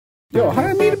Yo,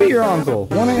 hire me to be your uncle.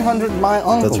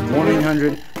 1-800-MY-UNCLE. That's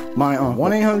 1-800-MY-UNCLE.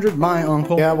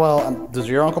 1-800-MY-UNCLE. Yeah, well, does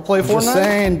your uncle play Fortnite? Just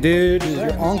saying, dude. Does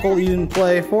your uncle even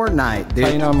play Fortnite, dude?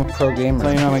 Playing, I'm a pro gamer.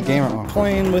 Playing, I'm a gamer.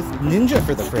 Playing with Ninja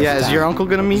for the first time. Yeah, is your uncle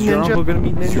gonna meet Ninja? Is your uncle gonna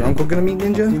meet Ninja? Is your uncle gonna meet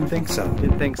Ninja? Didn't think so.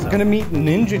 Didn't think so. Gonna meet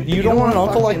Ninja. You don't want an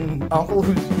uncle like uncle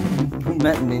who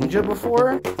met Ninja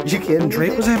before? You kidding?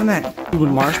 Drake was having that.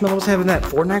 When Marshmello was having that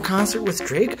Fortnite concert with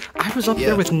Drake, I was up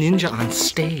there with Ninja on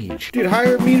stage. Dude,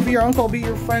 hire me to be your uncle. I'll be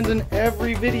your friends in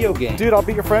every video game. Dude, I'll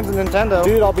beat your friends in Nintendo.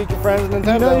 Dude, I'll beat your friends in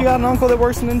Nintendo. You know you got an uncle that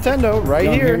works in Nintendo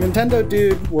right here. Nintendo,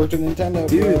 dude. Worked at Nintendo,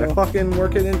 Dude, bro. I fucking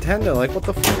work at Nintendo. Like, what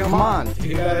the fuck? Come on,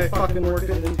 dude. I fucking work at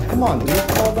Nintendo. Come on, dude.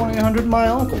 Call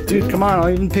 1-800-MY-UNCLE. Dude, come on. I'll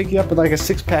even pick you up with like a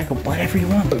 6-pack of whatever you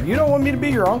want. You don't want me to be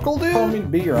your uncle, dude? Call me to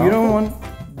be your You uncle. don't want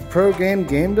pro game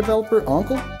developer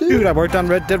uncle, dude? Dude, I worked on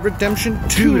Red Dead Redemption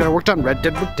 2. Dude, I worked on Red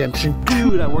Dead Redemption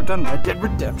 2. Dude, I worked on Red Dead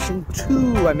Redemption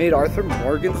 2. I made Arthur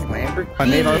Morgan's Lamborghini. I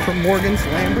made Arthur Morgan's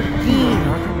Lamborghini.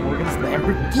 Arthur Morgan's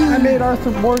Lamborghini. I made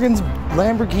Arthur Morgan's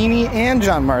Lamborghini and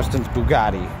John Marston's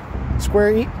Bugatti.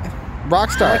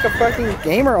 Rockstar. Like a fucking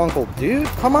gamer uncle, dude.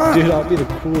 Come on. Dude, I'll be the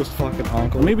coolest fucking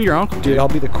uncle. Maybe your uncle, Dude, I'll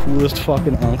be the coolest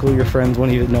fucking uncle. Your friends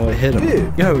won't even know what hit him.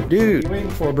 Dude. Yo, dude. What are you waiting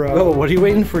for, bro? Yo, what are you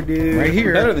waiting for, dude? Right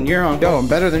here. Better than your uncle. Yo, I'm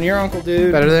better than your uncle,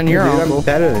 dude. Better than your Dude, uncle. I'm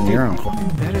better than your uncle.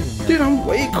 Better than Dude, I'm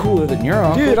way cooler than your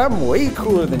uncle. Dude, I'm way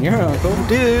cooler than your uncle.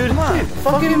 Dude, Come on. dude,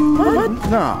 fucking what?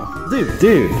 No.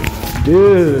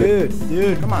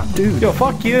 Dude, Come on. dude. Yo,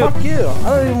 fuck you. Fuck you.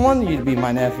 I don't even want you to be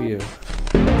my nephew.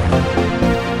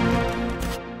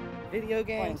 Video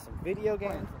games, video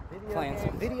games, playing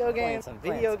some video games, some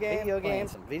video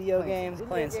games, some video games,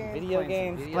 playing some video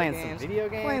games, playing some video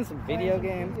games, playing some video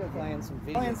games, playing some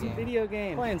video games, playing some video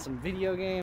games, playing some video games.